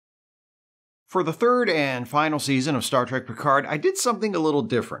For the third and final season of Star Trek Picard, I did something a little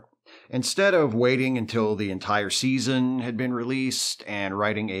different. Instead of waiting until the entire season had been released and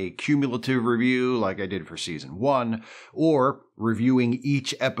writing a cumulative review like I did for season 1, or reviewing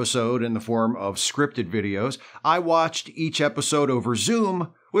each episode in the form of scripted videos, I watched each episode over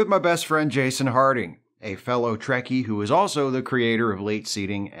Zoom with my best friend Jason Harding, a fellow Trekkie who is also the creator of Late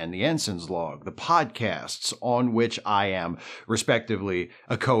Seating and the Ensign's Log, the podcasts on which I am, respectively,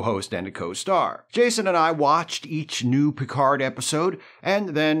 a co-host and a co-star. Jason and I watched each new Picard episode and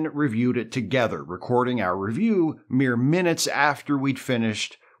then reviewed it together, recording our review mere minutes after we'd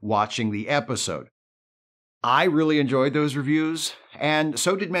finished watching the episode. I really enjoyed those reviews, and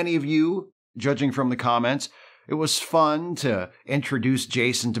so did many of you, judging from the comments. It was fun to introduce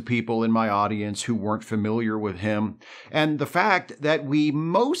Jason to people in my audience who weren't familiar with him, and the fact that we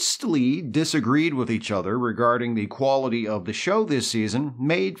mostly disagreed with each other regarding the quality of the show this season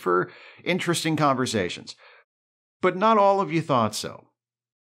made for interesting conversations. But not all of you thought so.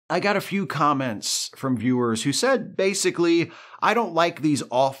 I got a few comments from viewers who said, basically, I don't like these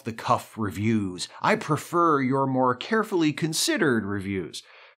off-the-cuff reviews. I prefer your more carefully considered reviews.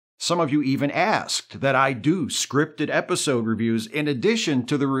 Some of you even asked that I do scripted episode reviews in addition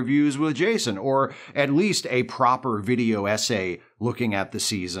to the reviews with Jason, or at least a proper video essay looking at the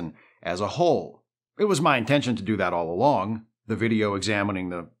season as a whole. It was my intention to do that all along, the video examining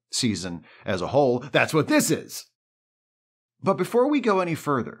the season as a whole. That's what this is. But before we go any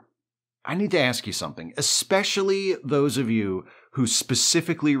further, I need to ask you something, especially those of you who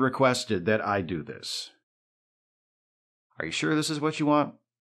specifically requested that I do this. Are you sure this is what you want?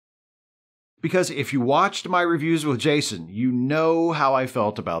 Because if you watched my reviews with Jason, you know how I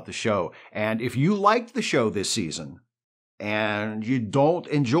felt about the show. And if you liked the show this season, and you don't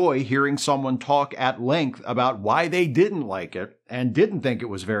enjoy hearing someone talk at length about why they didn't like it and didn't think it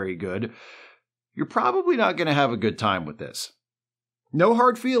was very good, you're probably not going to have a good time with this. No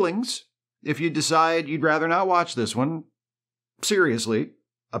hard feelings if you decide you'd rather not watch this one. Seriously,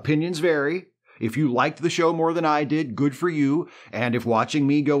 opinions vary. If you liked the show more than I did, good for you. And if watching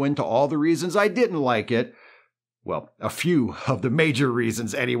me go into all the reasons I didn't like it, well, a few of the major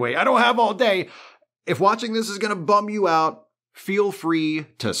reasons anyway, I don't have all day. If watching this is going to bum you out, feel free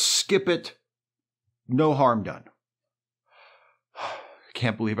to skip it. No harm done.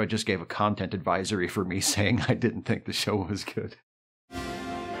 Can't believe I just gave a content advisory for me saying I didn't think the show was good.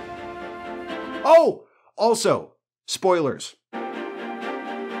 Oh, also, spoilers.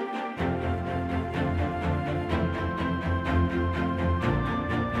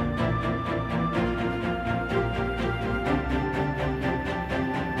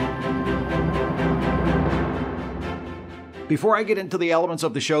 Before I get into the elements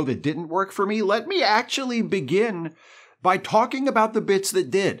of the show that didn't work for me, let me actually begin by talking about the bits that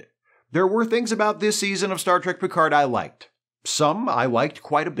did. There were things about this season of Star Trek Picard I liked. Some I liked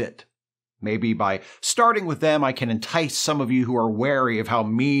quite a bit. Maybe by starting with them, I can entice some of you who are wary of how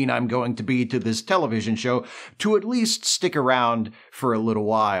mean I'm going to be to this television show to at least stick around for a little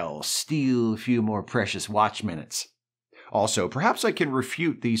while, steal a few more precious watch minutes. Also, perhaps I can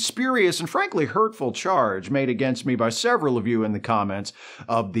refute the spurious and frankly hurtful charge made against me by several of you in the comments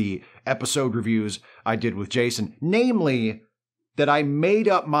of the episode reviews I did with Jason, namely that I made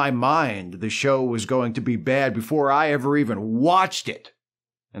up my mind the show was going to be bad before I ever even watched it,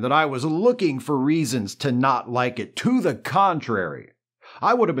 and that I was looking for reasons to not like it. To the contrary,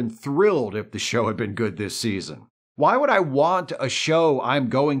 I would have been thrilled if the show had been good this season. Why would I want a show I'm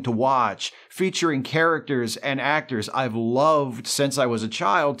going to watch featuring characters and actors I've loved since I was a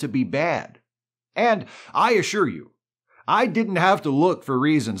child to be bad? And I assure you, I didn't have to look for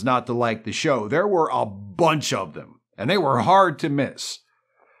reasons not to like the show. There were a bunch of them, and they were hard to miss.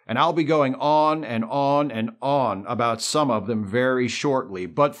 And I'll be going on and on and on about some of them very shortly.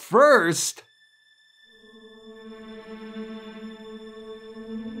 But first,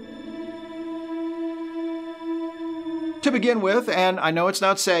 to begin with, and I know it's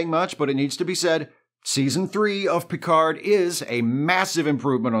not saying much, but it needs to be said, Season 3 of Picard is a massive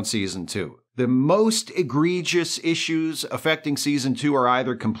improvement on Season 2. The most egregious issues affecting Season 2 are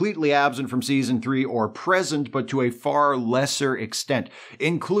either completely absent from Season 3 or present, but to a far lesser extent,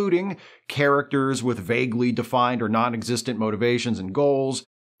 including characters with vaguely defined or non-existent motivations and goals,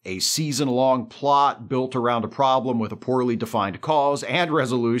 a season-long plot built around a problem with a poorly defined cause and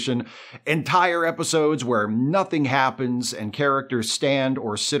resolution, entire episodes where nothing happens and characters stand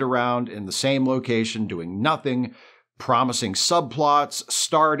or sit around in the same location doing nothing, promising subplots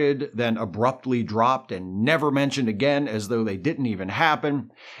started, then abruptly dropped and never mentioned again as though they didn't even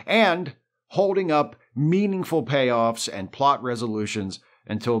happen, and holding up meaningful payoffs and plot resolutions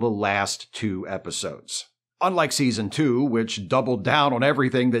until the last 2 episodes. Unlike Season 2, which doubled down on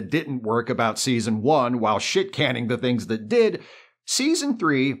everything that didn't work about Season 1 while shit-canning the things that did, Season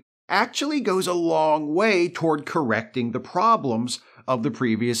 3 actually goes a long way toward correcting the problems of the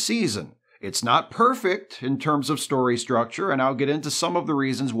previous season. It's not perfect in terms of story structure, and I'll get into some of the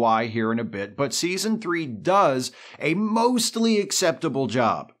reasons why here in a bit, but Season 3 does a mostly acceptable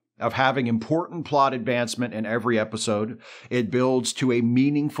job of having important plot advancement in every episode. It builds to a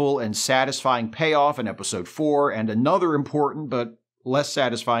meaningful and satisfying payoff in Episode 4, and another important but less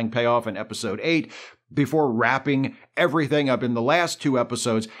satisfying payoff in Episode 8, before wrapping everything up in the last 2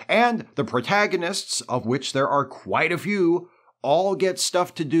 episodes, and the protagonists, of which there are quite a few, all get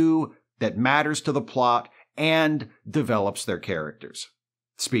stuff to do that matters to the plot and develops their characters.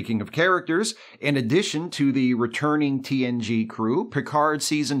 Speaking of characters, in addition to the returning TNG crew, Picard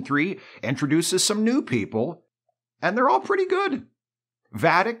Season 3 introduces some new people, and they're all pretty good.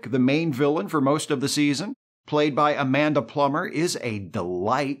 Vadic, the main villain for most of the season, played by Amanda Plummer, is a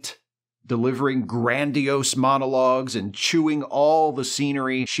delight, delivering grandiose monologues and chewing all the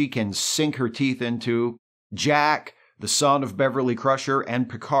scenery she can sink her teeth into. Jack, the son of Beverly Crusher and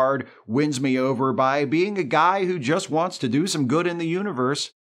Picard, wins me over by being a guy who just wants to do some good in the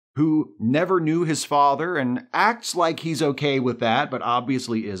universe, who never knew his father and acts like he's okay with that, but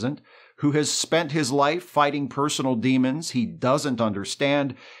obviously isn't, who has spent his life fighting personal demons he doesn't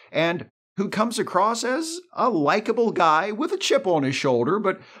understand, and who comes across as a likable guy with a chip on his shoulder,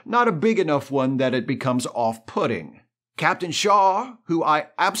 but not a big enough one that it becomes off-putting. Captain Shaw, who I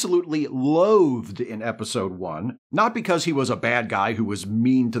absolutely loathed in Episode 1, not because he was a bad guy who was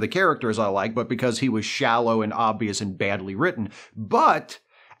mean to the characters I like, but because he was shallow and obvious and badly written. But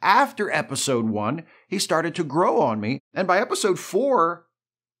after Episode 1, he started to grow on me, and by Episode 4,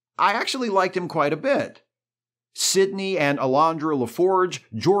 I actually liked him quite a bit. Sydney and Alondra LaForge,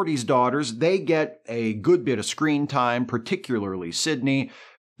 Geordie's daughters, they get a good bit of screen time, particularly Sydney.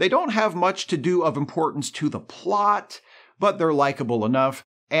 They don't have much to do of importance to the plot, but they're likable enough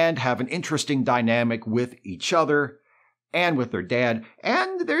and have an interesting dynamic with each other and with their dad.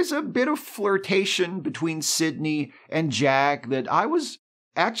 And there's a bit of flirtation between Sydney and Jack that I was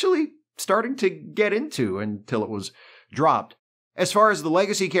actually starting to get into until it was dropped. As far as the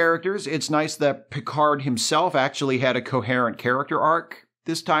legacy characters, it's nice that Picard himself actually had a coherent character arc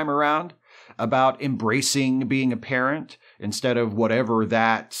this time around about embracing being a parent instead of whatever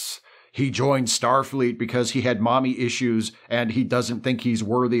that's he joined Starfleet because he had mommy issues and he doesn't think he's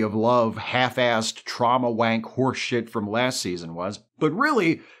worthy of love, half-assed trauma wank horseshit from last season was. But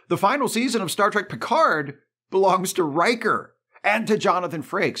really, the final season of Star Trek Picard belongs to Riker and to Jonathan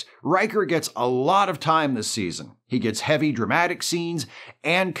Frakes. Riker gets a lot of time this season. He gets heavy dramatic scenes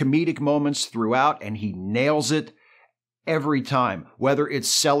and comedic moments throughout, and he nails it every time, whether it's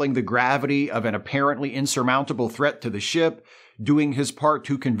selling the gravity of an apparently insurmountable threat to the ship, doing his part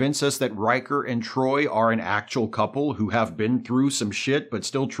to convince us that Riker and Troy are an actual couple who have been through some shit but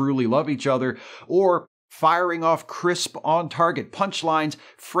still truly love each other, or firing off crisp, on-target punchlines.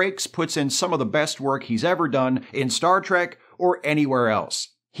 Frakes puts in some of the best work he's ever done in Star Trek or anywhere else.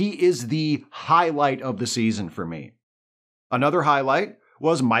 He is the highlight of the season for me. Another highlight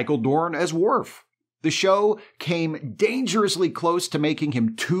was Michael Dorn as Worf. The show came dangerously close to making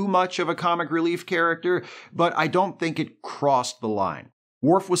him too much of a comic relief character, but I don't think it crossed the line.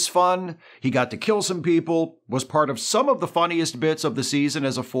 Worf was fun, he got to kill some people, was part of some of the funniest bits of the season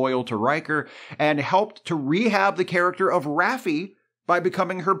as a foil to Riker, and helped to rehab the character of Raffi by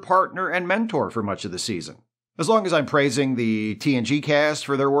becoming her partner and mentor for much of the season. As long as I'm praising the TNG cast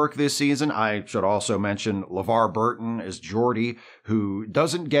for their work this season, I should also mention LeVar Burton as Geordie, who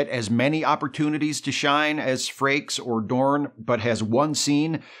doesn't get as many opportunities to shine as Frakes or Dorn, but has one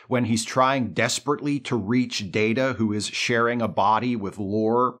scene when he's trying desperately to reach Data, who is sharing a body with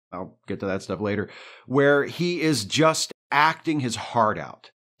Lore, I'll get to that stuff later, where he is just acting his heart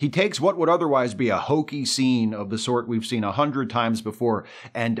out. He takes what would otherwise be a hokey scene of the sort we've seen 100 times before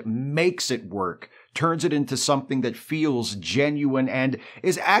and makes it work, turns it into something that feels genuine and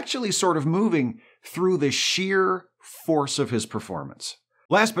is actually sort of moving through the sheer force of his performance.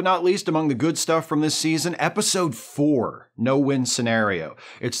 Last but not least, among the good stuff from this season, Episode 4, No-Win Scenario.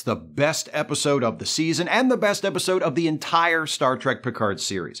 It's the best episode of the season and the best episode of the entire Star Trek Picard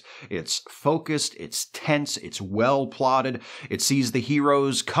series. It's focused, it's tense, it's well plotted, it sees the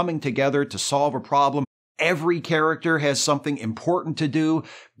heroes coming together to solve a problem. Every character has something important to do,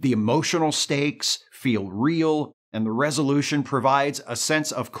 the emotional stakes feel real, and the resolution provides a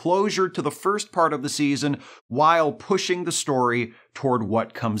sense of closure to the first part of the season while pushing the story toward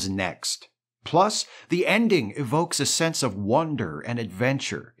what comes next. Plus, the ending evokes a sense of wonder and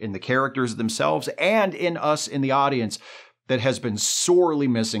adventure in the characters themselves and in us in the audience that has been sorely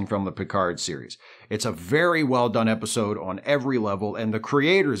missing from the Picard series. It's a very well done episode on every level, and the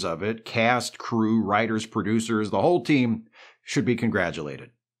creators of it, cast, crew, writers, producers, the whole team, should be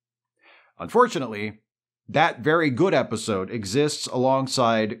congratulated. Unfortunately, that very good episode exists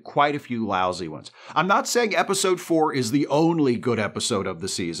alongside quite a few lousy ones. I'm not saying episode 4 is the only good episode of the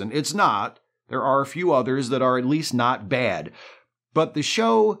season. It's not. There are a few others that are at least not bad. But the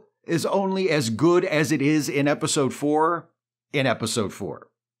show is only as good as it is in episode 4 in episode 4.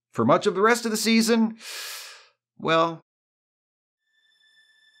 For much of the rest of the season, well,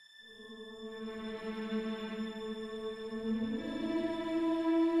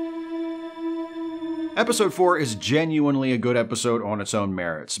 Episode 4 is genuinely a good episode on its own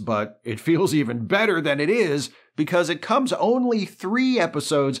merits, but it feels even better than it is because it comes only 3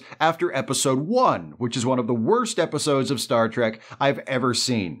 episodes after Episode 1, which is one of the worst episodes of Star Trek I've ever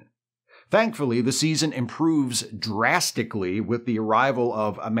seen. Thankfully, the season improves drastically with the arrival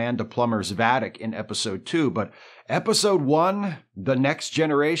of Amanda Plummer's Vadic in Episode 2, but Episode 1, The Next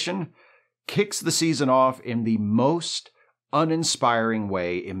Generation, kicks the season off in the most uninspiring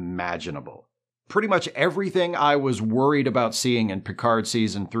way imaginable. Pretty much everything I was worried about seeing in Picard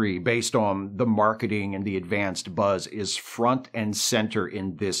Season 3, based on the marketing and the advanced buzz, is front and center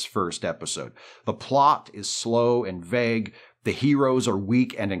in this first episode. The plot is slow and vague, the heroes are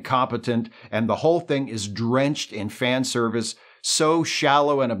weak and incompetent, and the whole thing is drenched in fan service, so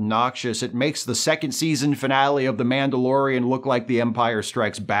shallow and obnoxious it makes the second season finale of The Mandalorian look like The Empire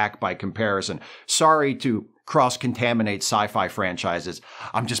Strikes Back by comparison. Sorry to cross-contaminate sci-fi franchises,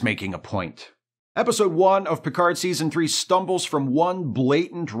 I'm just making a point. Episode 1 of Picard Season 3 stumbles from one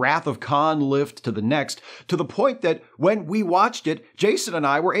blatant Wrath of Khan lift to the next, to the point that when we watched it, Jason and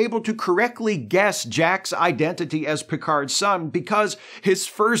I were able to correctly guess Jack's identity as Picard's son because his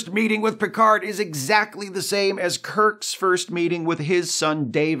first meeting with Picard is exactly the same as Kirk's first meeting with his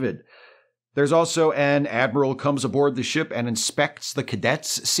son David. There's also an Admiral comes aboard the ship and inspects the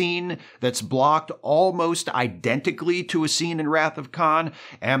cadets scene that's blocked almost identically to a scene in Wrath of Khan,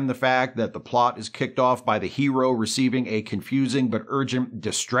 and the fact that the plot is kicked off by the hero receiving a confusing but urgent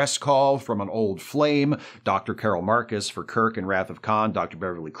distress call from an old flame, Dr. Carol Marcus for Kirk in Wrath of Khan, Dr.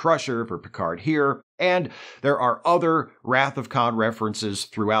 Beverly Crusher for Picard here, and there are other Wrath of Khan references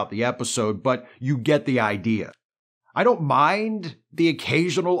throughout the episode, but you get the idea. I don't mind the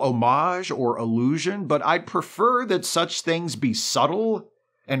occasional homage or allusion, but I'd prefer that such things be subtle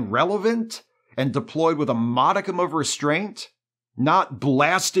and relevant and deployed with a modicum of restraint, not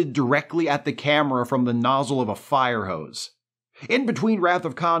blasted directly at the camera from the nozzle of a fire hose. In between Wrath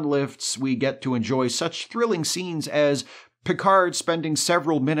of Khan lifts, we get to enjoy such thrilling scenes as Picard spending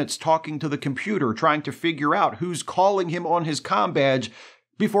several minutes talking to the computer trying to figure out who's calling him on his comm badge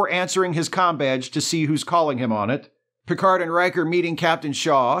before answering his comm badge to see who's calling him on it. Picard and Riker meeting Captain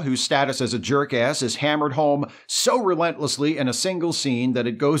Shaw, whose status as a jerk-ass is hammered home so relentlessly in a single scene that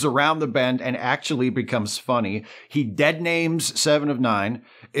it goes around the bend and actually becomes funny. He dead-names 7 of 9,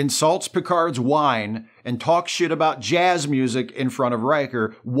 insults Picard's wine, and talks shit about jazz music in front of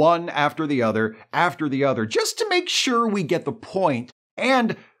Riker, one after the other, just to make sure we get the point.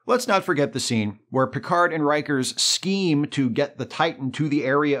 And let's not forget the scene where Picard and Riker's scheme to get the Titan to the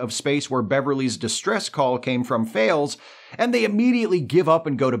area of space where Beverly's distress call came from fails, and they immediately give up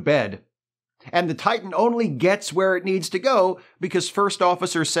and go to bed. And the Titan only gets where it needs to go because First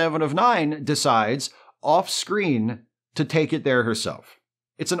Officer 7 of 9 decides, off-screen, to take it there herself.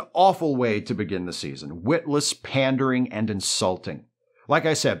 It's an awful way to begin the season, witless, pandering, and insulting. Like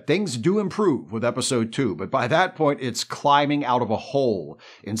I said, things do improve with Episode 2, but by that point it's climbing out of a hole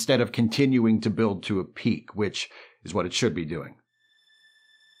instead of continuing to build to a peak, which is what it should be doing.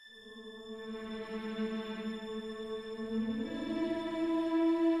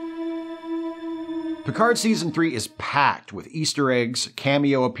 Picard Season 3 is packed with Easter eggs,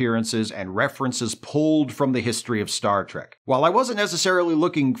 cameo appearances, and references pulled from the history of Star Trek. While I wasn't necessarily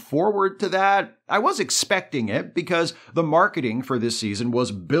looking forward to that, I was expecting it because the marketing for this season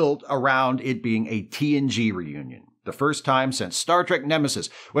was built around it being a TNG reunion. The first time since Star Trek Nemesis,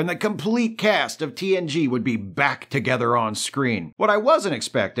 when the complete cast of TNG would be back together on screen. What I wasn't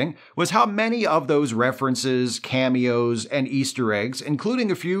expecting was how many of those references, cameos, and Easter eggs,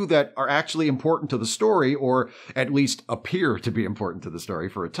 including a few that are actually important to the story, or at least appear to be important to the story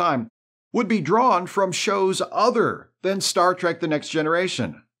for a time, would be drawn from shows other than Star Trek The Next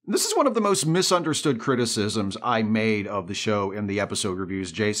Generation. This is one of the most misunderstood criticisms I made of the show in the episode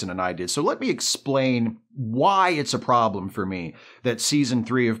reviews Jason and I did, so let me explain why it's a problem for me that Season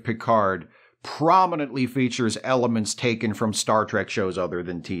 3 of Picard prominently features elements taken from Star Trek shows other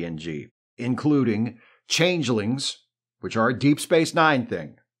than TNG, including changelings, which are a Deep Space Nine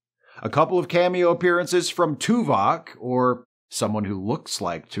thing, a couple of cameo appearances from Tuvok, or someone who looks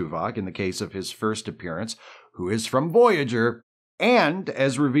like Tuvok in the case of his first appearance, who is from Voyager, and,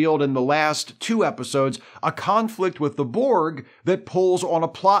 as revealed in the last 2 episodes, a conflict with the Borg that pulls on a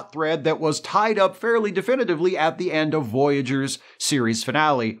plot thread that was tied up fairly definitively at the end of Voyager's series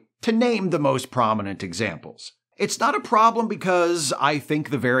finale, to name the most prominent examples. It's not a problem because I think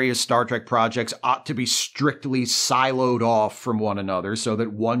the various Star Trek projects ought to be strictly siloed off from one another so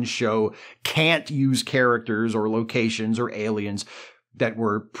that one show can't use characters or locations or aliens that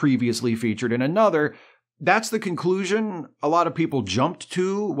were previously featured in another. That's the conclusion a lot of people jumped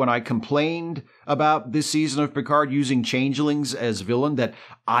to when I complained about this season of Picard using changelings as villain, that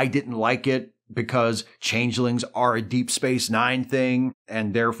I didn't like it because changelings are a Deep Space Nine thing,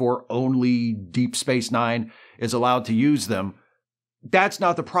 and therefore only Deep Space Nine is allowed to use them. That's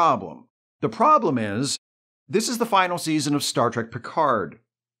not the problem. The problem is, this is the final season of Star Trek Picard.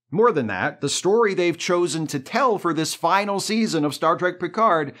 More than that, the story they've chosen to tell for this final season of Star Trek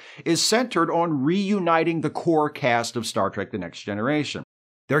Picard is centered on reuniting the core cast of Star Trek The Next Generation.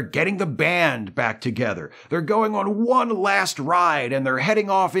 They're getting the band back together. They're going on one last ride, and they're heading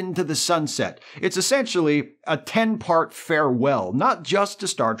off into the sunset. It's essentially a 10-part farewell, not just to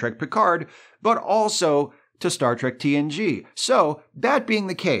Star Trek Picard, but also to Star Trek TNG. So, that being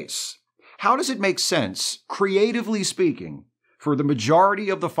the case, how does it make sense, creatively speaking, for the majority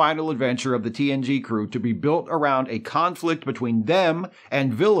of the final adventure of the TNG crew to be built around a conflict between them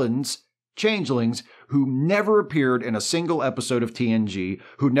and villains, changelings, who never appeared in a single episode of TNG,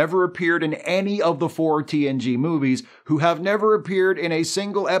 who never appeared in any of the 4 TNG movies, who have never appeared in a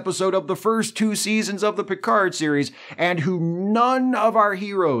single episode of the first 2 seasons of the Picard series, and who none of our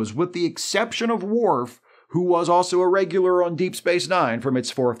heroes, with the exception of Worf, who was also a regular on Deep Space Nine from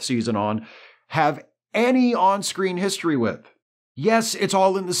its 4th season on, have any on-screen history with. Yes, it's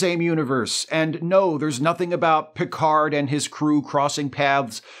all in the same universe, and no, there's nothing about Picard and his crew crossing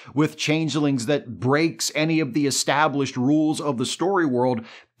paths with changelings that breaks any of the established rules of the story world.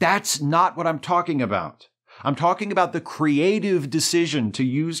 That's not what I'm talking about. I'm talking about the creative decision to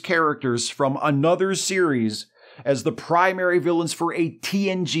use characters from another series as the primary villains for a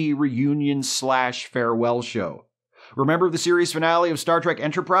TNG reunion/farewell show. Remember the series finale of Star Trek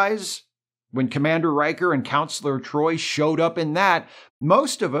Enterprise? When Commander Riker and Counselor Troi showed up in that,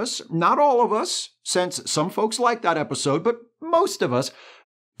 most of us, not all of us, since some folks liked that episode, but most of us,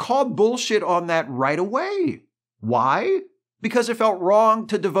 called bullshit on that right away. Why? Because it felt wrong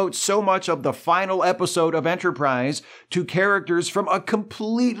to devote so much of the final episode of Enterprise to characters from a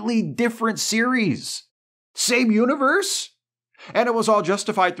completely different series. Same universe? And it was all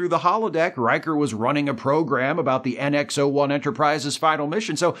justified through the holodeck. Riker was running a program about the NX-01 Enterprise's final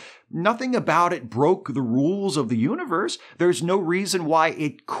mission, so nothing about it broke the rules of the universe. There's no reason why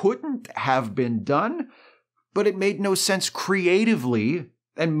it couldn't have been done, but it made no sense creatively,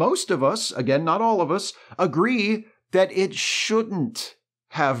 and most of us, again, not all of us, agree that it shouldn't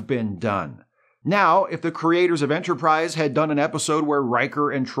have been done. Now, if the creators of Enterprise had done an episode where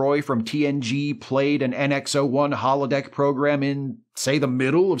Riker and Troi from TNG played an NX-01 holodeck program in, say, the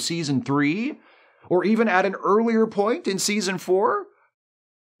middle of Season 3, or even at an earlier point in Season 4,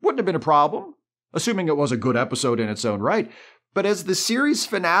 wouldn't have been a problem, assuming it was a good episode in its own right. But as the series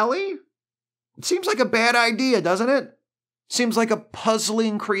finale, it seems like a bad idea, doesn't it? Seems like a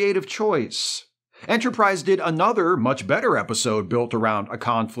puzzling creative choice. Enterprise did another, much better episode built around a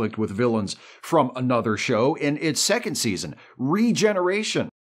conflict with villains from another show in its 2nd season, Regeneration,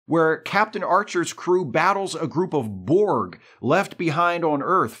 where Captain Archer's crew battles a group of Borg left behind on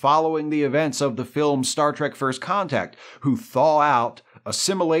Earth following the events of the film Star Trek First Contact, who thaw out,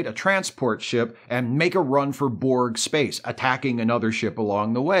 assimilate a transport ship, and make a run for Borg space, attacking another ship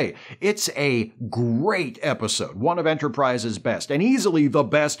along the way. It's a great episode, one of Enterprise's best, and easily the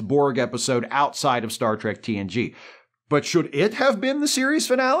best Borg episode outside of Star Trek TNG. But should it have been the series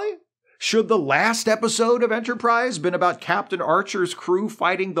finale? Should the last episode of Enterprise been about Captain Archer's crew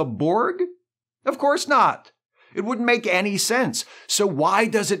fighting the Borg? Of course not. It wouldn't make any sense. So why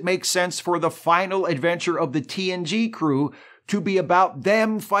does it make sense for the final adventure of the TNG crew to be about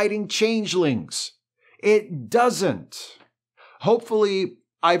them fighting changelings? It doesn't. Hopefully,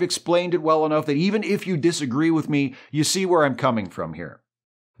 I've explained it well enough that even if you disagree with me, you see where I'm coming from here.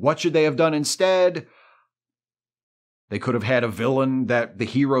 What should they have done instead? They could have had a villain that the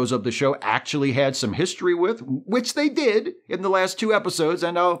heroes of the show actually had some history with, which they did in the last 2 episodes,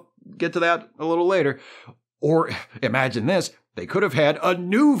 and I'll get to that a little later. Or, imagine this, they could have had a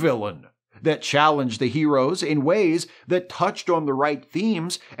new villain that challenged the heroes in ways that touched on the right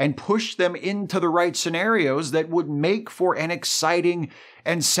themes and pushed them into the right scenarios that would make for an exciting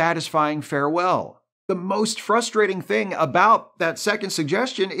and satisfying farewell. The most frustrating thing about that second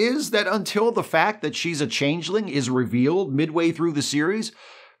suggestion is that until the fact that she's a changeling is revealed midway through the series,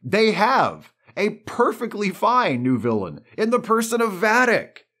 they have a perfectly fine new villain in the person of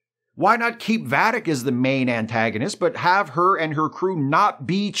Vadic. Why not keep Vadic as the main antagonist, but have her and her crew not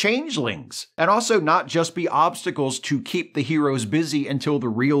be changelings? And also not just be obstacles to keep the heroes busy until the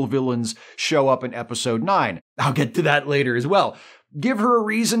real villains show up in episode 9. I'll get to that later as well. Give her a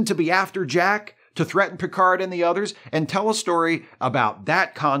reason to be after Jack, to threaten Picard and the others, and tell a story about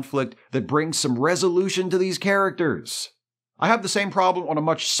that conflict that brings some resolution to these characters. I have the same problem on a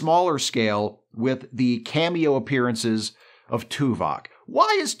much smaller scale with the cameo appearances of Tuvok.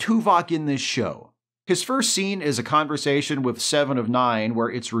 Why is Tuvok in this show? His first scene is a conversation with Seven of Nine where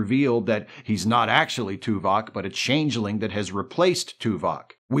it's revealed that he's not actually Tuvok, but a changeling that has replaced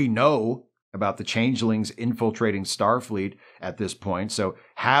Tuvok. We know about the changelings infiltrating Starfleet at this point, so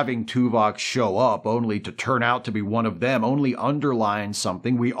having Tuvok show up only to turn out to be one of them only underlines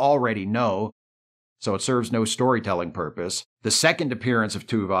something we already know, so it serves no storytelling purpose. The second appearance of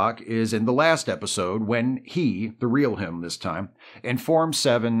Tuvok is in the last episode when he, the real him this time, informs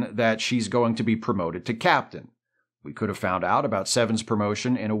Seven that she's going to be promoted to captain. We could have found out about Seven's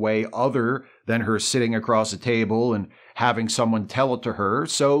promotion in a way other than her sitting across a table and having someone tell it to her,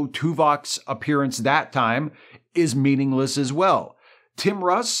 so Tuvok's appearance that time is meaningless as well. Tim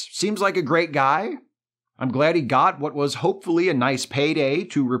Russ seems like a great guy. I'm glad he got what was hopefully a nice payday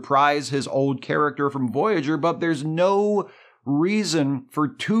to reprise his old character from Voyager, but there's no reason for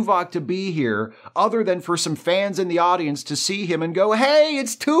Tuvok to be here other than for some fans in the audience to see him and go, "Hey,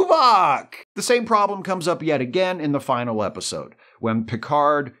 it's Tuvok!" The same problem comes up yet again in the final episode, when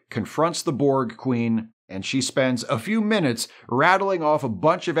Picard confronts the Borg Queen and she spends a few minutes rattling off a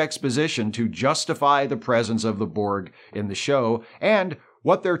bunch of exposition to justify the presence of the Borg in the show and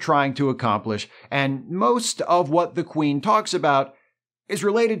what they're trying to accomplish, and most of what the Queen talks about is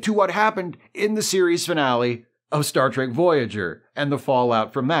related to what happened in the series finale of Star Trek Voyager and the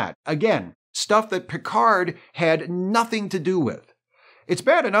fallout from that. Again, stuff that Picard had nothing to do with. It's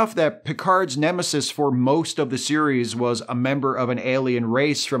bad enough that Picard's nemesis for most of the series was a member of an alien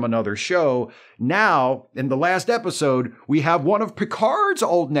race from another show. Now, in the last episode, we have one of Picard's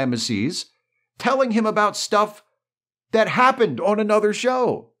old nemeses telling him about stuff that happened on another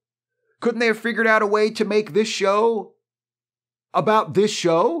show. Couldn't they have figured out a way to make this show about this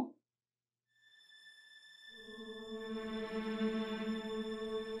show?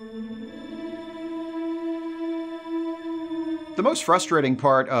 The most frustrating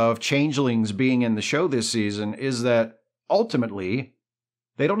part of changelings being in the show this season is that, ultimately,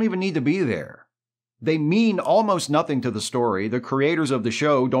 they don't even need to be there. They mean almost nothing to the story. The creators of the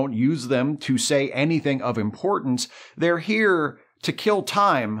show don't use them to say anything of importance. They're here to kill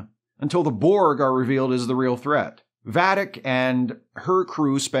time until the Borg are revealed as the real threat. Vadic and her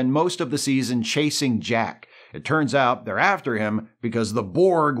crew spend most of the season chasing Jack. It turns out they're after him because the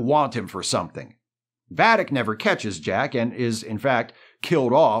Borg want him for something. Vadic never catches Jack and is, in fact,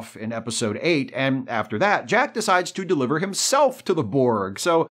 killed off in episode 8, and after that, Jack decides to deliver himself to the Borg,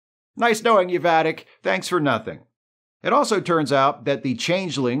 so nice knowing you, Vadic. Thanks for nothing. It also turns out that the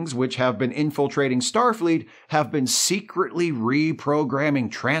changelings, which have been infiltrating Starfleet, have been secretly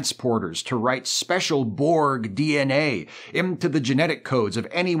reprogramming transporters to write special Borg DNA into the genetic codes of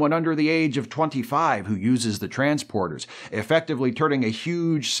anyone under the age of 25 who uses the transporters, effectively turning a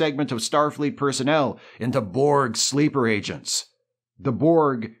huge segment of Starfleet personnel into Borg sleeper agents. The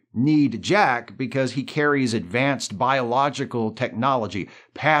Borg need Jack because he carries advanced biological technology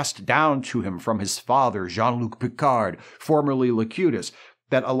passed down to him from his father, Jean-Luc Picard, formerly Locutus,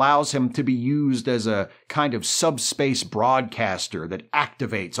 that allows him to be used as a kind of subspace broadcaster that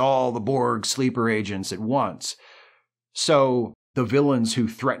activates all the Borg sleeper agents at once. So the villains who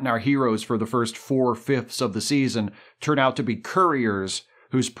threaten our heroes for the first 4/5 of the season turn out to be couriers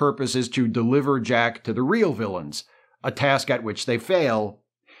whose purpose is to deliver Jack to the real villains, a task at which they fail.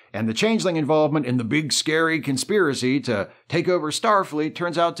 And the changeling involvement in the big scary conspiracy to take over Starfleet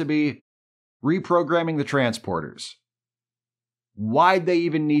turns out to be reprogramming the transporters. Why'd they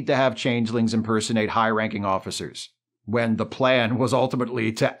even need to have changelings impersonate high-ranking officers when the plan was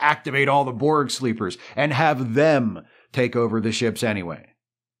ultimately to activate all the Borg sleepers and have them take over the ships anyway?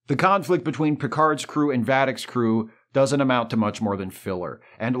 The conflict between Picard's crew and Vadic's crew doesn't amount to much more than filler.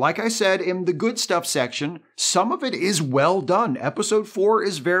 And like I said in the good stuff section, some of it is well done. Episode 4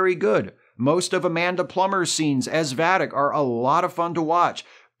 is very good. Most of Amanda Plummer's scenes as Vadic are a lot of fun to watch.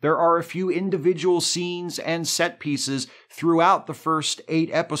 There are a few individual scenes and set pieces throughout the first 8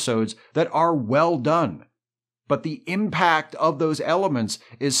 episodes that are well done. But the impact of those elements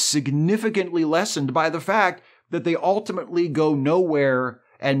is significantly lessened by the fact that they ultimately go nowhere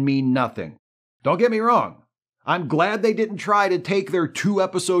and mean nothing. Don't get me wrong. I'm glad they didn't try to take their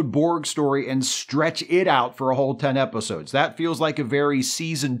 2-episode Borg story and stretch it out for a whole 10 episodes. That feels like a very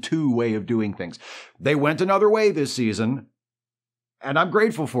season 2 way of doing things. They went another way this season, and I'm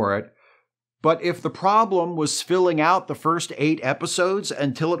grateful for it. But if the problem was filling out the first 8 episodes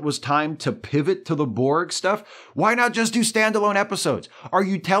until it was time to pivot to the Borg stuff, why not just do standalone episodes? Are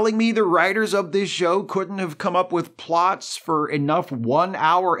you telling me the writers of this show couldn't have come up with plots for enough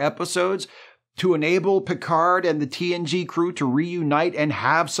 1-hour episodes to enable Picard and the TNG crew to reunite and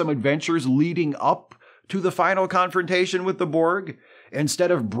have some adventures leading up to the final confrontation with the Borg,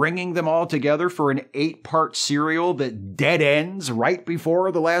 instead of bringing them all together for an 8-part serial that dead ends right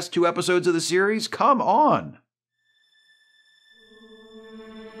before the last 2 episodes of the series? Come on!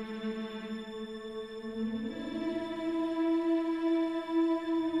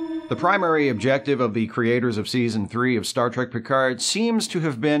 The primary objective of the creators of Season 3 of Star Trek Picard seems to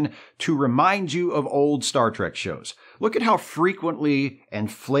have been to remind you of old Star Trek shows. Look at how frequently and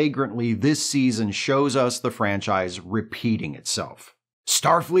flagrantly this season shows us the franchise repeating itself.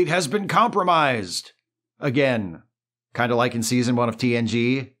 Starfleet has been compromised! Again, kind of like in Season 1 of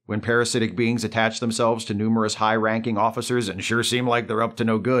TNG, when parasitic beings attach themselves to numerous high-ranking officers and sure seem like they're up to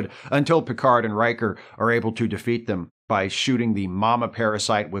no good, until Picard and Riker are able to defeat them by shooting the mama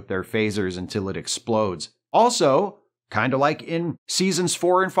parasite with their phasers until it explodes. Also, kind of like in Seasons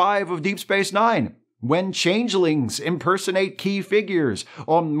 4 and 5 of Deep Space Nine, when changelings impersonate key figures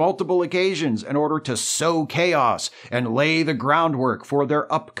on multiple occasions in order to sow chaos and lay the groundwork for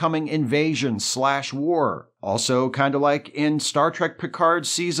their upcoming invasion/war. Also, kind of like in Star Trek Picard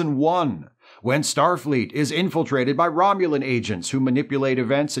Season 1, when Starfleet is infiltrated by Romulan agents who manipulate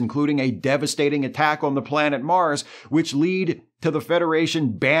events, including a devastating attack on the planet Mars, which lead to the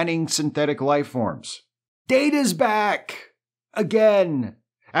Federation banning synthetic life forms. Data's back! Again!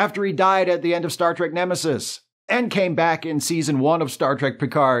 After he died at the end of Star Trek Nemesis, and came back in Season 1 of Star Trek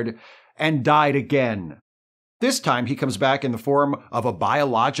Picard, and died again. This time he comes back in the form of a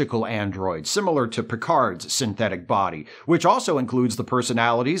biological android, similar to Picard's synthetic body, which also includes the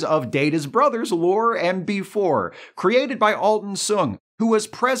personalities of Data's brothers, Lore and B4, created by Alton Sung, who was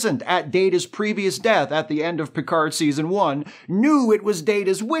present at Data's previous death at the end of Picard Season 1, knew it was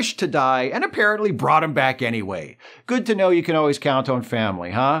Data's wish to die, and apparently brought him back anyway. Good to know you can always count on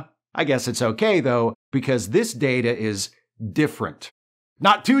family, huh? I guess it's okay, though, because this Data is different.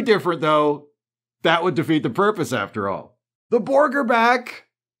 Not too different, though. That would defeat the purpose, after all. The Borg are back!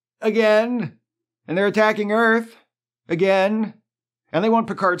 Again. And they're attacking Earth. Again. And they want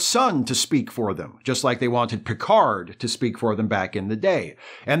Picard's son to speak for them, just like they wanted Picard to speak for them back in the day.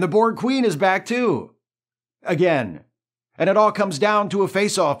 And the Borg Queen is back, too. Again. And it all comes down to a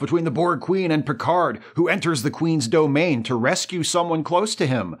face-off between the Borg Queen and Picard, who enters the Queen's domain to rescue someone close to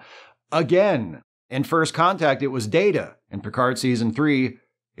him. Again. In First Contact, it was Data. In Picard Season 3,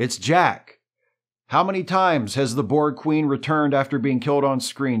 it's Jack. How many times has the Borg Queen returned after being killed on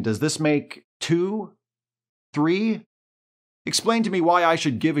screen? Does this make 2? 3? Explain to me why I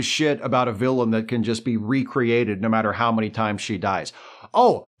should give a shit about a villain that can just be recreated no matter how many times she dies.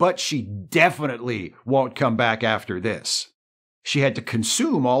 Oh, but she definitely won't come back after this. She had to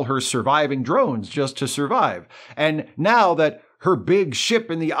consume all her surviving drones just to survive. And now that her big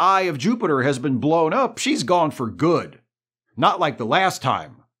ship in the eye of Jupiter has been blown up, she's gone for good. Not like the last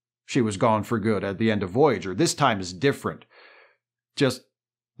time she was gone for good at the end of Voyager. This time is different. Just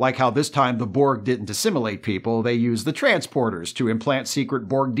like how this time the Borg didn't assimilate people, they used the transporters to implant secret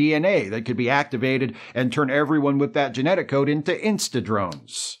Borg DNA that could be activated and turn everyone with that genetic code into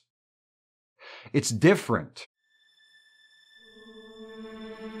insta-drones. It's different.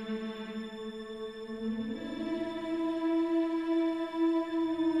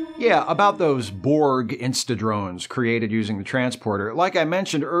 Yeah, about those Borg insta-drones created using the transporter. Like I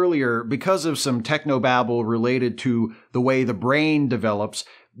mentioned earlier, because of some technobabble related to the way the brain develops,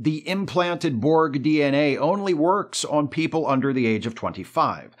 the implanted Borg DNA only works on people under the age of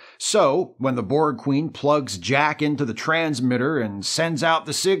 25. So, when the Borg Queen plugs Jack into the transmitter and sends out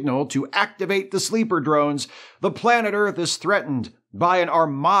the signal to activate the sleeper drones, the planet Earth is threatened by an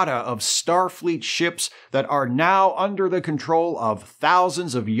armada of Starfleet ships that are now under the control of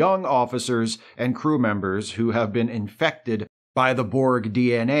thousands of young officers and crew members who have been infected by the Borg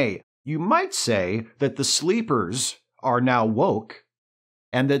DNA. You might say that the sleepers are now woke,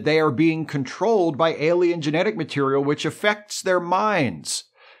 and that they are being controlled by alien genetic material which affects their minds.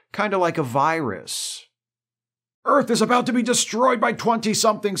 kind of like a virus. Earth is about to be destroyed by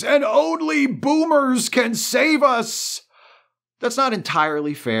 20-somethings, and only boomers can save us! That's not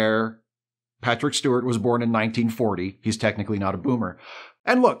entirely fair. Patrick Stewart was born in 1940. He's technically not a boomer.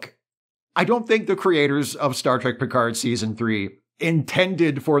 And look, I don't think the creators of Star Trek Picard Season 3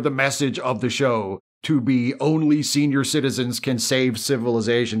 intended for the message of the show to be only senior citizens can save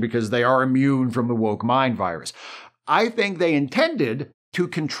civilization because they are immune from the woke mind virus. I think they intended to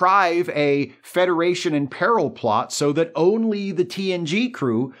contrive a Federation in peril plot so that only the TNG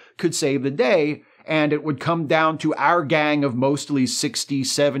crew could save the day, and it would come down to our gang of mostly 60,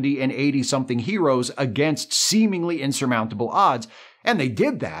 70, and 80-something heroes against seemingly insurmountable odds. And they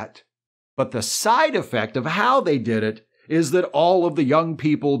did that. But the side effect of how they did it is that all of the young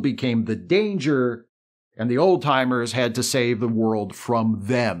people became the danger, and the old-timers had to save the world from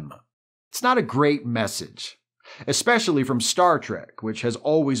them. It's not a great message, especially from Star Trek, which has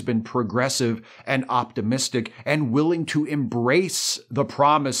always been progressive and optimistic and willing to embrace the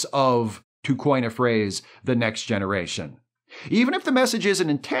promise of, to coin a phrase, the next generation. Even if the message isn't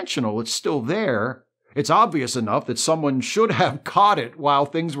intentional, it's still there. It's obvious enough that someone should have caught it while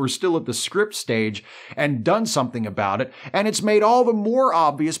things were still at the script stage and done something about it, and it's made all the more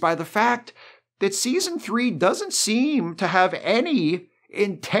obvious by the fact that Season 3 doesn't seem to have any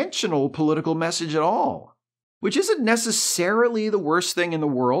intentional political message at all. Which isn't necessarily the worst thing in the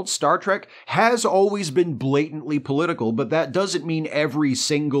world. Star Trek has always been blatantly political, but that doesn't mean every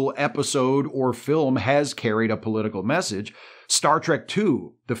single episode or film has carried a political message. Star Trek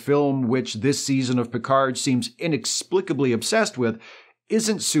II, the film which this season of Picard seems inexplicably obsessed with,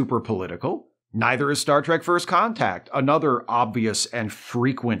 isn't super political. Neither is Star Trek First Contact, another obvious and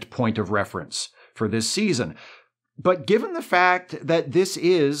frequent point of reference for this season. But given the fact that this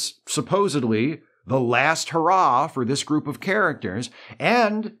is, supposedly, the last hurrah for this group of characters,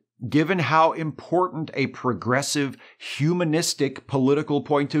 and given how important a progressive, humanistic political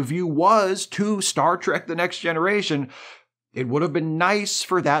point of view was to Star Trek The Next Generation, it would have been nice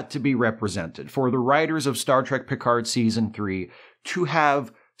for that to be represented, for the writers of Star Trek Picard Season 3 to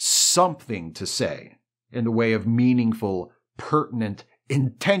have something to say in the way of meaningful, pertinent,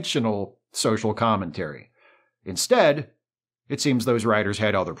 intentional social commentary. Instead, it seems those writers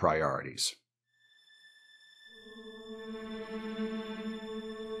had other priorities.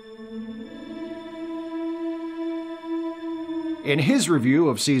 In his review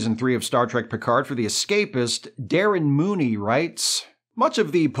of Season 3 of Star Trek Picard for The Escapist, Darren Mooney writes, "Much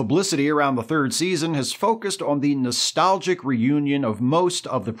of the publicity around the third season has focused on the nostalgic reunion of most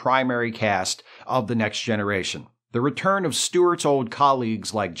of the primary cast of The Next Generation. The return of Stewart's old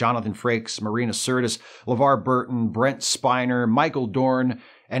colleagues like Jonathan Frakes, Marina Sirtis, LeVar Burton, Brent Spiner, Michael Dorn,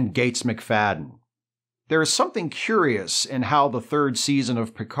 and Gates McFadden. There is something curious in how the third season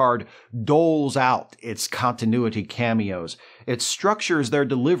of Picard doles out its continuity cameos. It structures their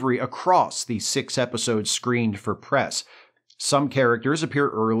delivery across the 6 episodes screened for press. Some characters appear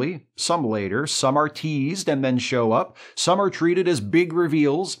early, some later, some are teased and then show up, some are treated as big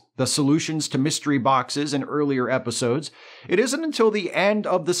reveals, the solutions to mystery boxes in earlier episodes. It isn't until the end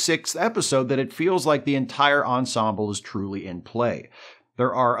of the 6th episode that it feels like the entire ensemble is truly in play.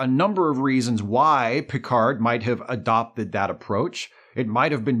 There are a number of reasons why Picard might have adopted that approach. It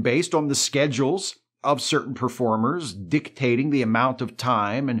might have been based on the schedules of certain performers dictating the amount of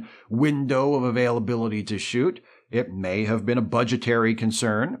time and window of availability to shoot. It may have been a budgetary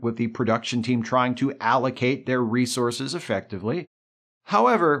concern, with the production team trying to allocate their resources effectively.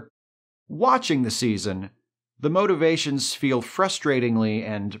 However, watching the season, the motivations feel frustratingly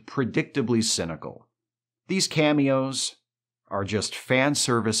and predictably cynical. These cameos are just fan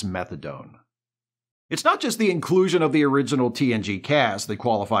service methadone. It's not just the inclusion of the original TNG cast that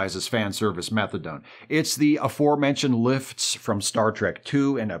qualifies as fan service methadone. It's the aforementioned lifts from Star Trek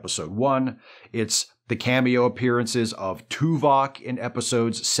II in Episode 1. It's the cameo appearances of Tuvok in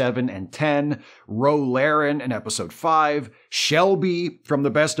Episodes 7 and 10, Ro Laren in Episode 5, Shelby from The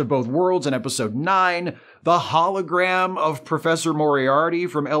Best of Both Worlds in Episode 9, the hologram of Professor Moriarty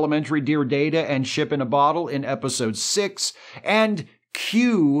from Elementary Dear Data and Ship in a Bottle in Episode 6, and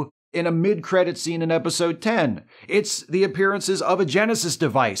Q in a mid-credit scene in Episode 10. It's the appearances of a Genesis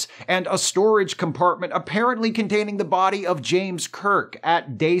device and a storage compartment apparently containing the body of James Kirk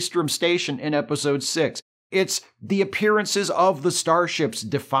at Daystrom Station in Episode 6. It's the appearances of the starships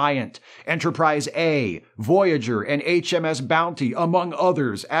Defiant, Enterprise A, Voyager, and HMS Bounty, among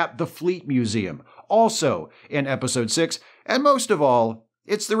others, at the Fleet Museum, also in Episode 6. And most of all,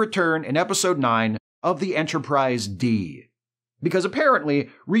 it's the return in Episode 9 of the Enterprise D. Because apparently,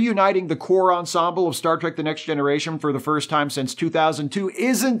 reuniting the core ensemble of Star Trek The Next Generation for the first time since 2002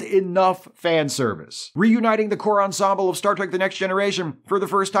 isn't enough fan service. Reuniting the core ensemble of Star Trek The Next Generation for the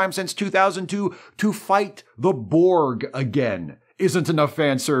first time since 2002 to fight the Borg again isn't enough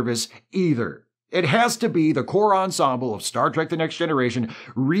fan service either. It has to be the core ensemble of Star Trek The Next Generation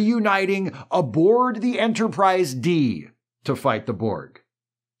reuniting aboard the Enterprise D to fight the Borg.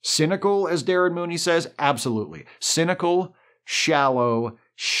 Cynical, as Darren Mooney says? Absolutely. Cynical, shallow,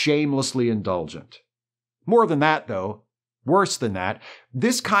 shamelessly indulgent. More than that, though, worse than that,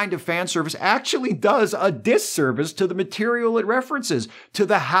 this kind of fan service actually does a disservice to the material it references, to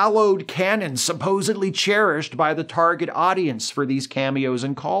the hallowed canon supposedly cherished by the target audience for these cameos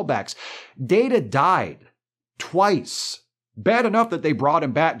and callbacks. Data died twice. Bad enough that they brought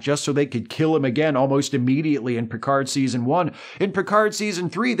him back just so they could kill him again almost immediately in Picard Season 1. In Picard Season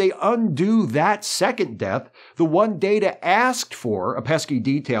 3, they undo that second death, the one Data asked for, a pesky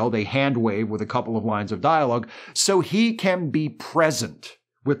detail they hand-wave with a couple of lines of dialogue, so he can be present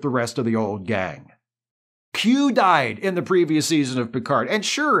with the rest of the old gang. Q died in the previous season of Picard, and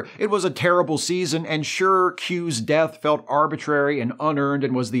sure, it was a terrible season, and sure, Q's death felt arbitrary and unearned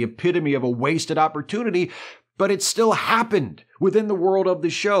and was the epitome of a wasted opportunity, but it still happened within the world of the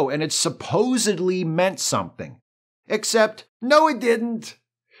show, and it supposedly meant something. Except, no it didn't.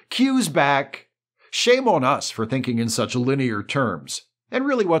 Q's back. Shame on us for thinking in such linear terms. And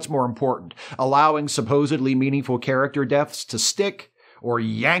really what's more important, allowing supposedly meaningful character deaths to stick, or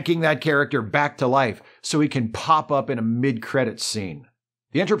yanking that character back to life so he can pop up in a mid-credits scene.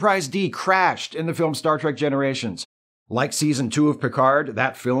 The Enterprise D crashed in the film Star Trek Generations. Like Season 2 of Picard,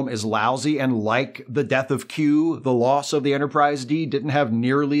 that film is lousy, and like the death of Q, the loss of the Enterprise D didn't have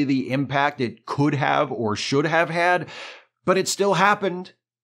nearly the impact it could have or should have had, but it still happened,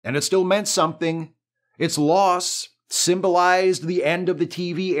 and it still meant something. Its loss symbolized the end of the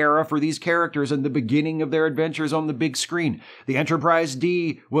TV era for these characters and the beginning of their adventures on the big screen. The Enterprise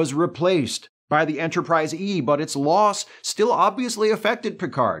D was replaced by the Enterprise E, but its loss still obviously affected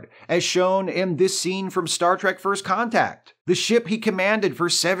Picard, as shown in this scene from Star Trek First Contact. The ship he commanded for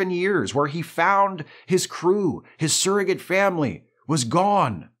 7 years, where he found his crew, his surrogate family, was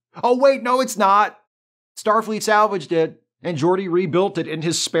gone. Oh wait, no it's not! Starfleet salvaged it, and Geordi rebuilt it in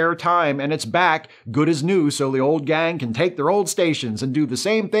his spare time, and it's back, good as new, so the old gang can take their old stations and do the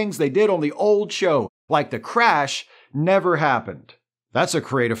same things they did on the old show, like the crash never happened. That's a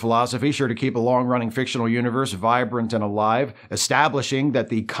creative philosophy sure to keep a long-running fictional universe vibrant and alive, establishing that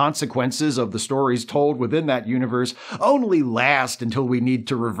the consequences of the stories told within that universe only last until we need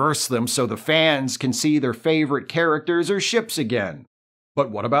to reverse them so the fans can see their favorite characters or ships again. But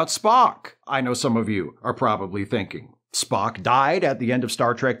what about Spock? I know some of you are probably thinking. Spock died at the end of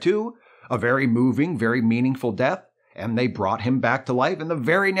Star Trek II, a very moving, very meaningful death, and they brought him back to life in the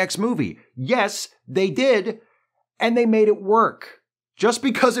very next movie. Yes, they did, and they made it work. Just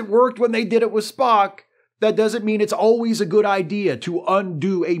because it worked when they did it with Spock, that doesn't mean it's always a good idea to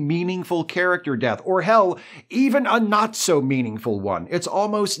undo a meaningful character death, or hell, even a not-so-meaningful one. It's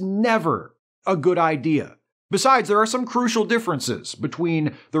almost never a good idea. Besides, there are some crucial differences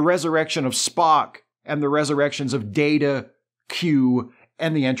between the resurrection of Spock and the resurrections of Data, Q,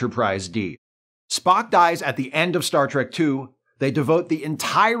 and the Enterprise D. Spock dies at the end of Star Trek II. They devote the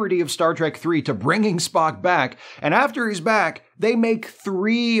entirety of Star Trek III to bringing Spock back, and after he's back, they make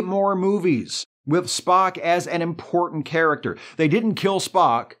 3 more movies with Spock as an important character. They didn't kill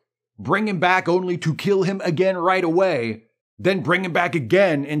Spock, bring him back only to kill him again right away, then bring him back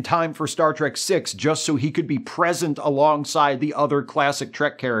again in time for Star Trek VI just so he could be present alongside the other classic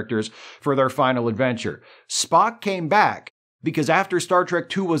Trek characters for their final adventure. Spock came back because after Star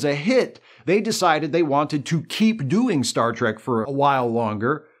Trek II was a hit, they decided they wanted to keep doing Star Trek for a while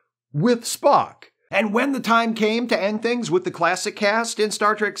longer with Spock. And when the time came to end things with the classic cast in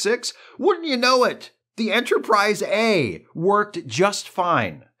Star Trek VI, wouldn't you know it, the Enterprise A worked just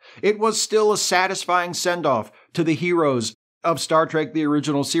fine. It was still a satisfying send-off to the heroes of Star Trek the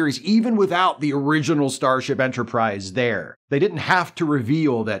original series, even without the original Starship Enterprise there. They didn't have to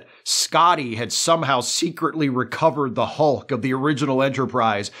reveal that Scotty had somehow secretly recovered the Hulk of the original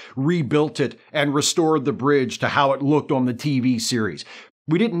Enterprise, rebuilt it, and restored the bridge to how it looked on the TV series.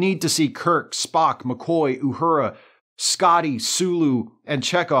 We didn't need to see Kirk, Spock, McCoy, Uhura, Scotty, Sulu, and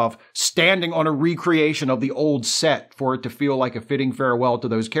Chekhov standing on a recreation of the old set for it to feel like a fitting farewell to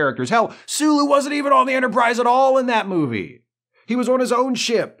those characters. Hell, Sulu wasn't even on the Enterprise at all in that movie. He was on his own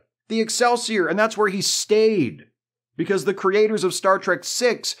ship, the Excelsior, and that's where he stayed. Because the creators of Star Trek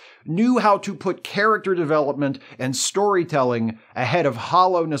VI knew how to put character development and storytelling ahead of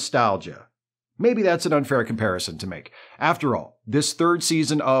hollow nostalgia. maybe that's an unfair comparison to make. After all, this third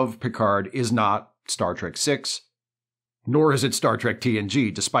season of Picard is not Star Trek VI, nor is it Star Trek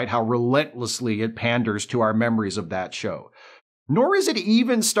TNG, despite how relentlessly it panders to our memories of that show. Nor is it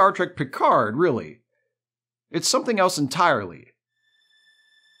even Star Trek Picard, really. It's something else entirely.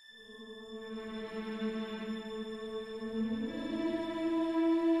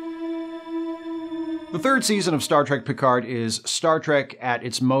 The third season of Star Trek Picard is Star Trek at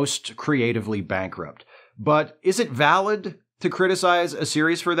its most creatively bankrupt. But is it valid to criticize a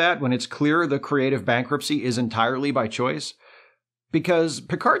series for that when it's clear the creative bankruptcy is entirely by choice? Because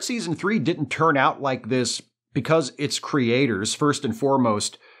Picard Season 3 didn't turn out like this because its creators, first and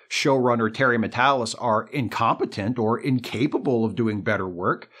foremost, showrunner Terry Matalas, are incompetent or incapable of doing better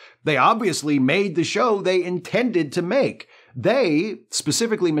work. They obviously made the show they intended to make. They,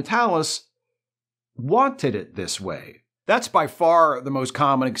 specifically Matalas, wanted it this way. That's by far the most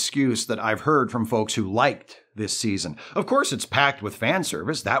common excuse that I've heard from folks who liked this season. Of course, it's packed with fan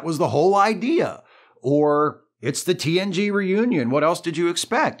service. That was the whole idea. Or, it's the TNG reunion. What else did you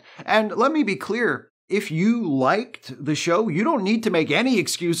expect? And let me be clear, if you liked the show, you don't need to make any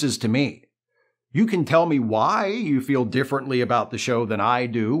excuses to me. You can tell me why you feel differently about the show than I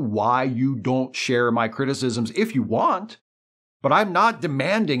do, why you don't share my criticisms if you want, but I'm not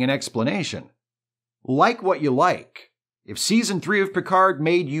demanding an explanation. Like what you like. If Season 3 of Picard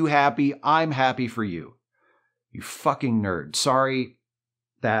made you happy, I'm happy for you. You fucking nerd. Sorry,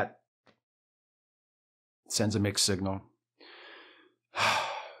 that sends a mixed signal.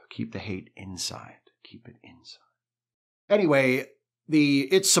 Keep the hate inside. Keep it inside. Anyway,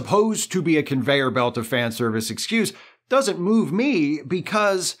 it's supposed to be a conveyor belt of fan service excuse doesn't move me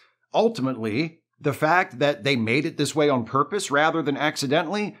because, ultimately, the fact that they made it this way on purpose rather than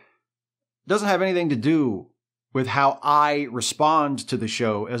accidentally doesn't have anything to do with how I respond to the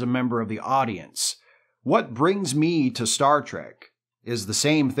show as a member of the audience. What brings me to Star Trek is the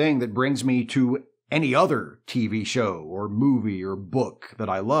same thing that brings me to any other TV show or movie or book that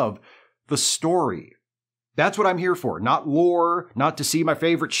I love, the story. That's what I'm here for. Not lore, not to see my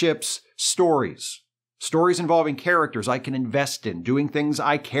favorite ships, stories. Stories involving characters I can invest in, doing things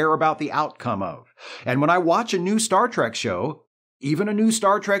I care about the outcome of. And when I watch a new Star Trek show, even a new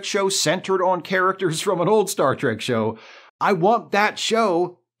Star Trek show centered on characters from an old Star Trek show, I want that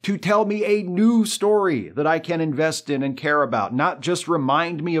show to tell me a new story that I can invest in and care about, not just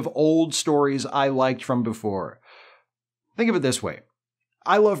remind me of old stories I liked from before. Think of it this way.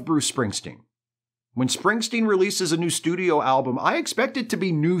 I love Bruce Springsteen. When Springsteen releases a new studio album, I expect it to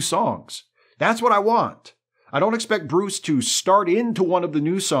be new songs. That's what I want. I don't expect Bruce to start into one of the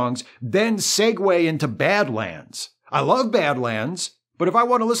new songs, then segue into Badlands. I love Badlands, but if I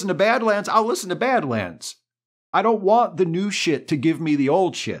want to listen to Badlands, I'll listen to Badlands. I don't want the new shit to give me the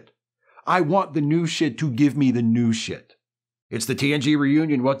old shit. I want the new shit to give me the new shit. It's the TNG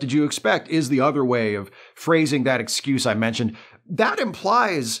reunion. What did you expect? Is the other way of phrasing that excuse I mentioned. That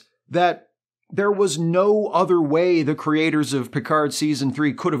implies that there was no other way the creators of Picard Season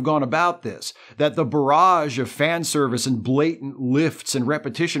 3 could have gone about this. That the barrage of fan service and blatant lifts and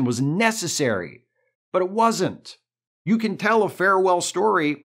repetition was necessary. But it wasn't. You can tell a farewell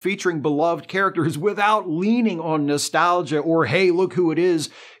story featuring beloved characters without leaning on nostalgia or, hey, look who it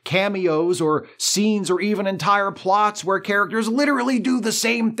is, cameos or scenes or even entire plots where characters literally do the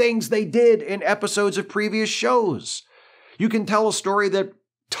same things they did in episodes of previous shows. You can tell a story that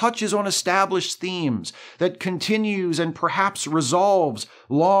touches on established themes, that continues and perhaps resolves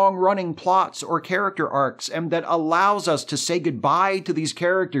long-running plots or character arcs, and that allows us to say goodbye to these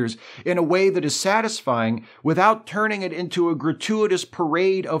characters in a way that is satisfying without turning it into a gratuitous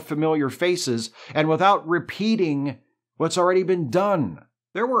parade of familiar faces and without repeating what's already been done.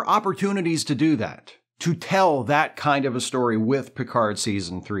 There were opportunities to do that, to tell that kind of a story with Picard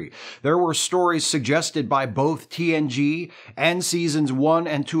Season 3. There were stories suggested by both TNG and Seasons 1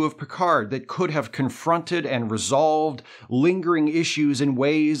 and 2 of Picard that could have confronted and resolved lingering issues in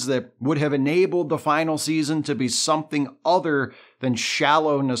ways that would have enabled the final season to be something other than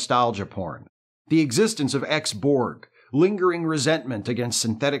shallow nostalgia porn. The existence of ex-Borg, lingering resentment against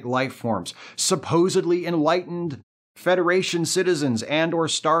synthetic life forms, supposedly enlightened Federation citizens and or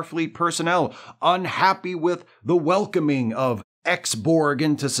Starfleet personnel unhappy with the welcoming of ex-Borg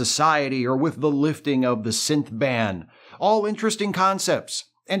into society or with the lifting of the synth ban. All interesting concepts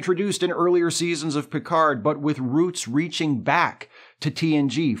introduced in earlier seasons of Picard, but with roots reaching back to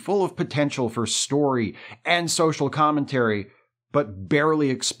TNG, full of potential for story and social commentary, but barely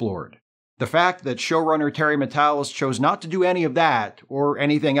explored. The fact that showrunner Terry Matalas chose not to do any of that, or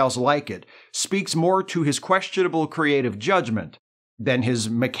anything else like it, speaks more to his questionable creative judgment than his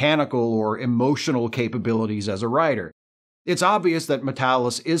mechanical or emotional capabilities as a writer. It's obvious that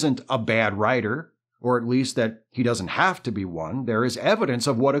Metalis isn't a bad writer, or at least that he doesn't have to be one. There is evidence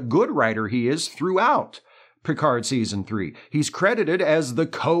of what a good writer he is throughout Picard Season 3. He's credited as the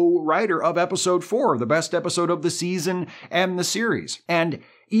co-writer of Episode 4, the best episode of the season and the series. And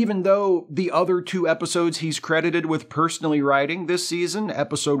even though the other 2 episodes he's credited with personally writing this season,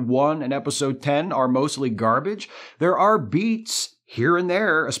 Episode 1 and Episode 10, are mostly garbage, there are beats here and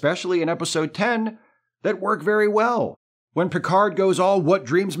there, especially in Episode 10, that work very well. When Picard goes all "what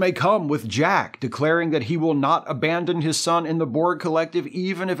dreams may come" with Jack, declaring that he will not abandon his son in the Borg Collective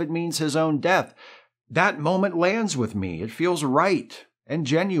even if it means his own death, that moment lands with me. It feels right and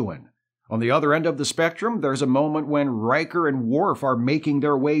genuine. On the other end of the spectrum, there's a moment when Riker and Worf are making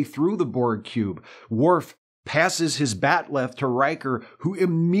their way through the Borg cube. Worf passes his bat'leth to Riker, who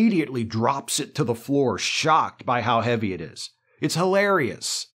immediately drops it to the floor, shocked by how heavy it is. It's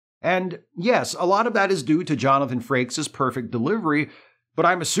hilarious. And yes, a lot of that is due to Jonathan Frakes' perfect delivery, but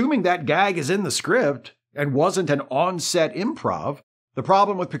I'm assuming that gag is in the script and wasn't an on-set improv. The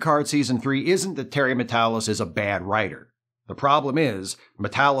problem with Picard Season 3 isn't that Terry Matalas is a bad writer. The problem is,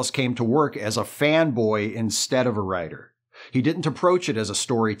 Matalas came to work as a fanboy instead of a writer. He didn't approach it as a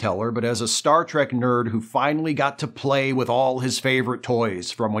storyteller, but as a Star Trek nerd who finally got to play with all his favorite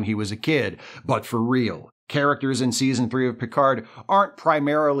toys from when he was a kid, but for real. Characters in Season 3 of Picard aren't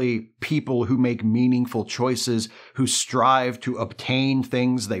primarily people who make meaningful choices, who strive to obtain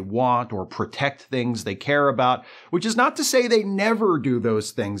things they want or protect things they care about, which is not to say they never do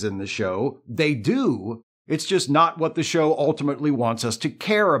those things in the show. They do. It's just not what the show ultimately wants us to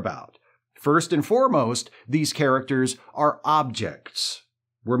care about. First and foremost, these characters are objects.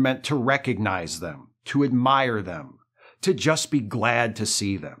 We're meant to recognize them, to admire them, to just be glad to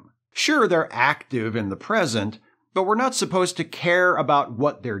see them. Sure, they're active in the present, but we're not supposed to care about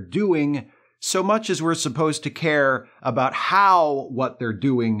what they're doing so much as we're supposed to care about how what they're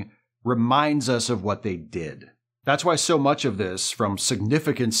doing reminds us of what they did. That's why so much of this, from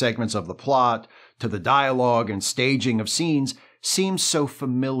significant segments of the plot to the dialogue and staging of scenes, seems so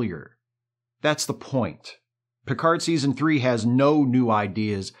familiar. That's the point. Picard Season 3 has no new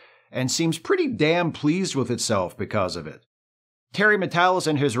ideas and seems pretty damn pleased with itself because of it. Terry Matalas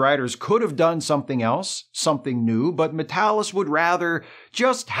and his writers could have done something else, something new, but Matalas would rather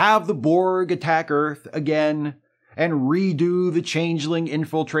just have the Borg attack Earth again and redo the Changeling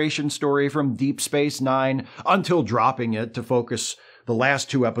infiltration story from Deep Space Nine until dropping it to focus the last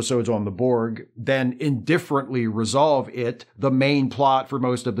 2 episodes on the Borg, then indifferently resolve it, the main plot for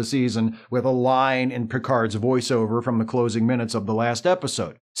most of the season, with a line in Picard's voiceover from the closing minutes of the last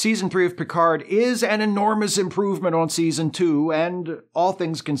episode. Season 3 of Picard is an enormous improvement on Season 2, and, all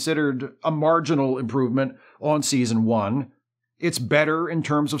things considered, a marginal improvement on Season 1. It's better in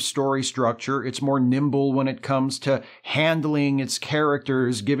terms of story structure. It's more nimble when it comes to handling its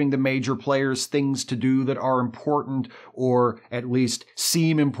characters, giving the major players things to do that are important, or at least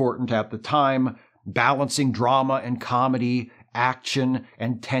seem important at the time, balancing drama and comedy, action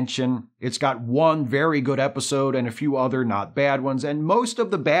and tension. It's got 1 very good episode and a few other not bad ones, and most of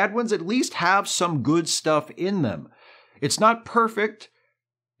the bad ones at least have some good stuff in them. It's not perfect.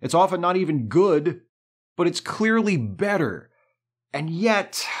 It's often not even good, but it's clearly better. And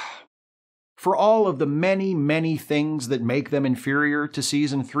yet, for all of the many, many things that make them inferior to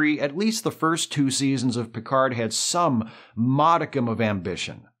Season 3, at least the first 2 seasons of Picard had some modicum of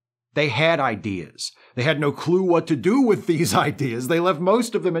ambition. They had ideas. They had no clue what to do with these ideas. They left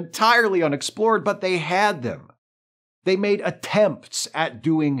most of them entirely unexplored, but they had them. They made attempts at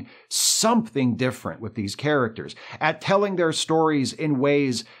doing something different with these characters, at telling their stories in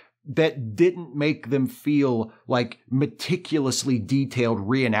ways that didn't make them feel like meticulously detailed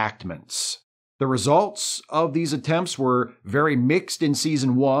reenactments. The results of these attempts were very mixed in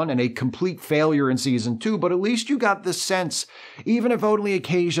Season 1 and a complete failure in Season 2, but at least you got the sense, even if only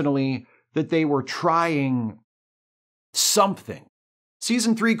occasionally, that they were trying something.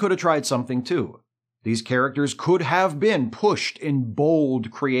 Season 3 could have tried something too. These characters could have been pushed in bold,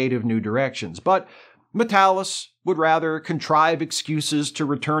 creative new directions, but Matalas would rather contrive excuses to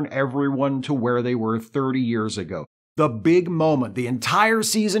return everyone to where they were 30 years ago. The big moment the entire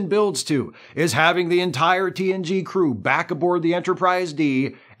season builds to is having the entire TNG crew back aboard the Enterprise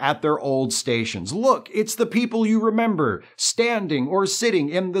D at their old stations. Look, it's the people you remember, standing or sitting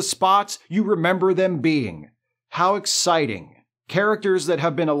in the spots you remember them being. How exciting Characters that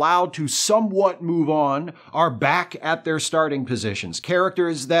have been allowed to somewhat move on are back at their starting positions.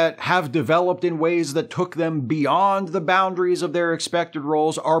 Characters that have developed in ways that took them beyond the boundaries of their expected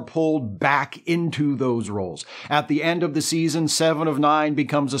roles are pulled back into those roles. At the end of the season, 7 of 9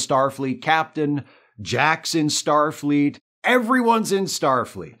 becomes a Starfleet captain. Jack's in Starfleet. Everyone's in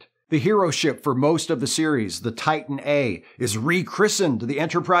Starfleet. The hero ship for most of the series, the Titan A, is rechristened the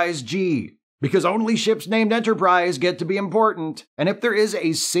Enterprise G, because only ships named Enterprise get to be important. And if there is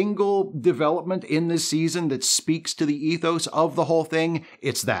a single development in this season that speaks to the ethos of the whole thing,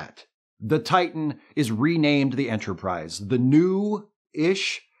 it's that. The Titan is renamed the Enterprise. The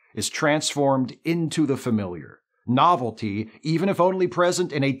new-ish is transformed into the familiar. Novelty, even if only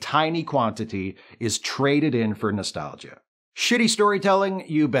present in a tiny quantity, is traded in for nostalgia. Shitty storytelling,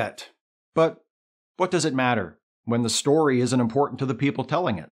 you bet. But what does it matter when the story isn't important to the people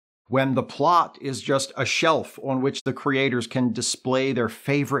telling it? When the plot is just a shelf on which the creators can display their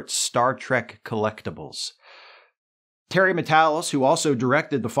favorite Star Trek collectibles. Terry Matalas, who also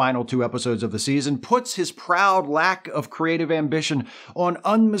directed the final 2 episodes of the season, puts his proud lack of creative ambition on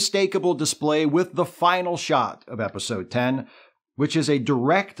unmistakable display with the final shot of episode 10, which is a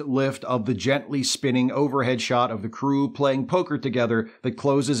direct lift of the gently spinning overhead shot of the crew playing poker together that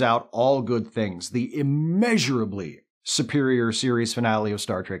closes out all good things, the immeasurably superior series finale of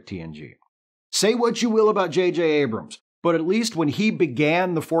Star Trek TNG. Say what you will about J.J. Abrams, but at least when he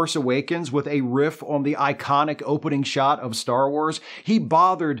began The Force Awakens with a riff on the iconic opening shot of Star Wars, he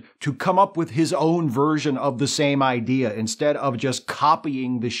bothered to come up with his own version of the same idea instead of just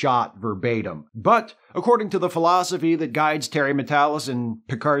copying the shot verbatim. But, according to the philosophy that guides Terry Matalas in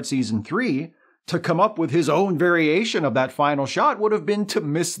Picard Season 3, to come up with his own variation of that final shot would have been to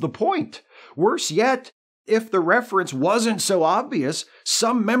miss the point. Worse yet, if the reference wasn't so obvious,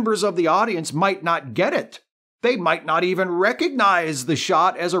 some members of the audience might not get it. They might not even recognize the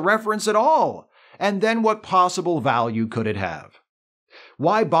shot as a reference at all. And then what possible value could it have?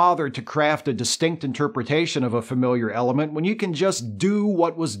 Why bother to craft a distinct interpretation of a familiar element when you can just do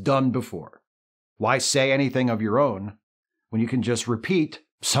what was done before? Why say anything of your own when you can just repeat,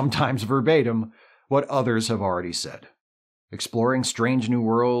 sometimes verbatim, what others have already said? Exploring strange new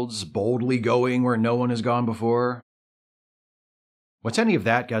worlds, boldly going where no one has gone before. What's any of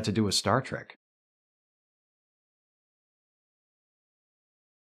that got to do with Star Trek?